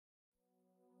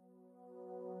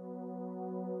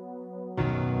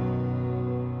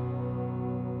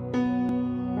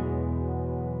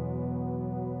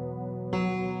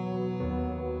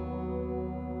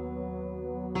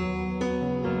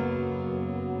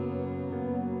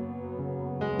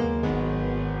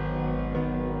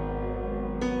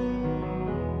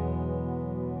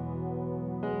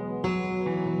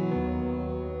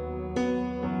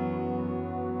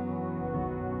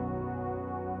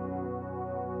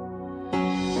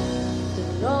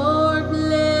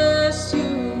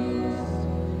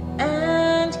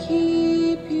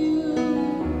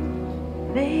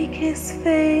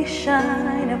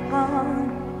shine upon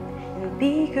and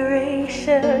be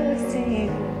gracious to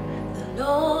you. The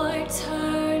Lord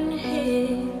turn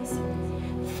his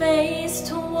face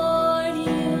toward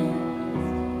you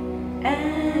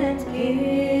and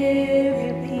give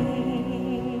you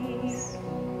peace.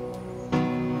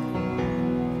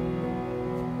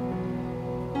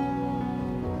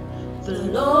 The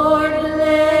Lord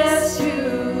bless you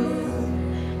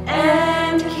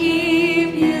and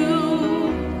keep you.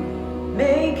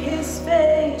 Make his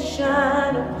face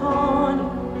shine upon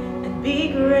you and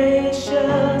be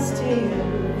gracious to you.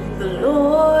 The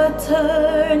Lord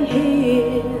turn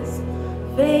his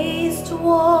face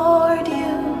toward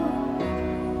you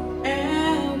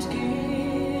and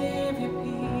give you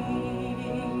peace.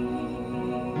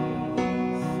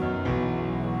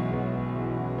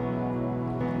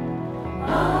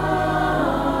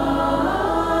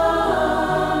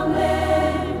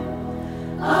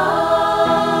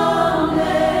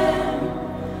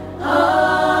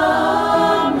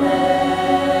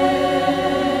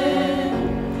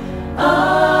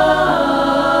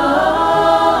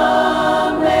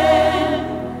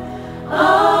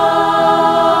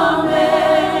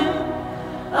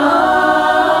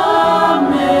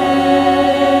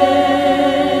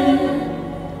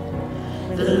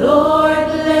 The Lord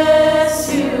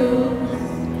bless you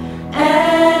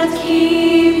and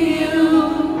keep you.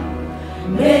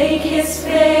 Make his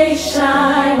face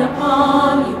shine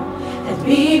upon you and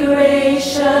be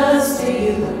gracious to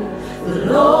you. The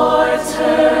Lord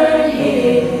turn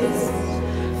his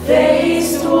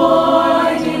face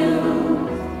toward you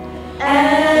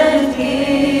and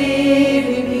give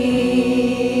you peace.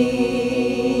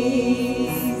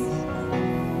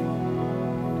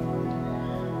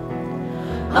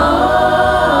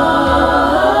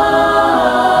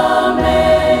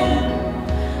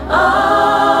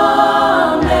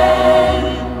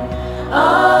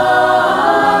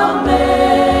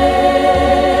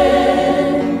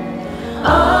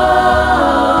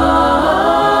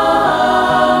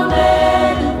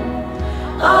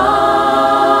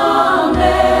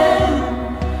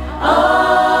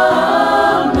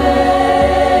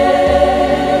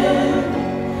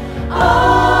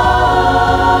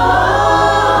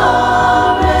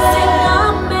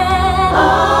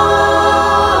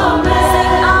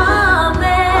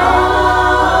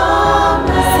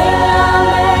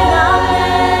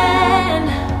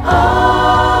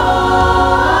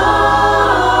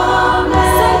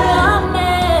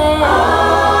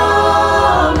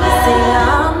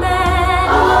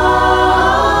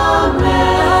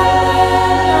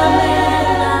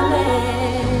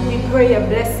 Prayer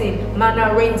blessing,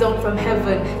 manna rains down from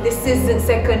heaven. This isn't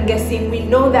second guessing, we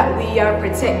know that we are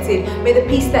protected. May the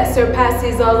peace that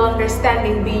surpasses all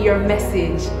understanding be your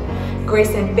message. Grace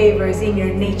and favor is in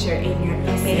your nature, in your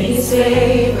essence. May his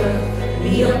favor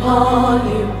be upon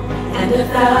you and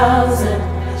 1,000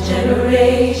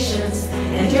 generations,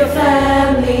 and your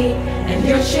family, and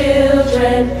your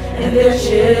children, and their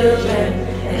children,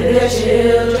 and their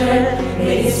children.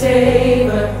 May his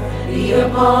favor be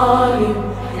upon you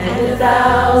and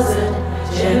 1,000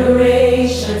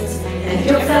 generations, and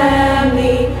your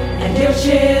family, and your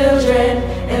children,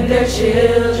 and their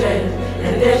children,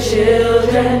 and their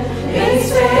children. May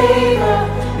his favor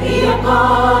be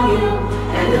upon you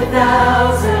and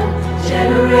 1,000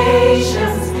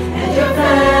 generations, and your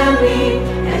family,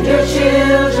 and your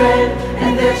children,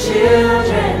 and their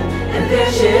children, and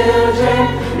their children.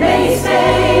 May his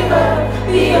favor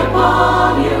be upon